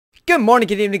Good morning,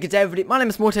 good evening, good day everybody. My name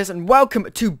is Mortis and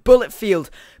welcome to Bullet Field.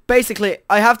 Basically,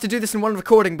 I have to do this in one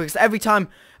recording because every time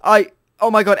I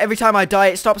die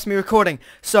it stops me recording.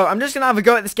 So I'm just gonna have a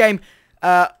go at this game.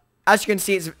 As you can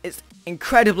see, it's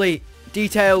incredibly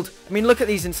detailed. I mean, look at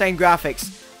these insane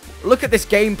graphics. Look at this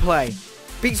gameplay.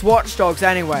 Beats Watch Dogs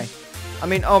anyway. I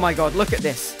mean, oh my god, look at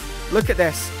this. Look at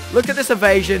this. Look at this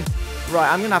evasion.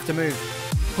 Right, I'm gonna have to move.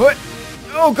 What?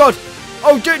 Oh god.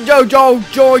 Oh, Ching Zhao,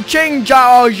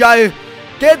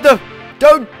 get the,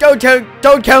 don't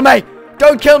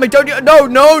kill me,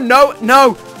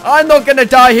 no, I'm not gonna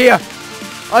die here,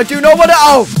 I do not want to,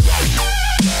 oh.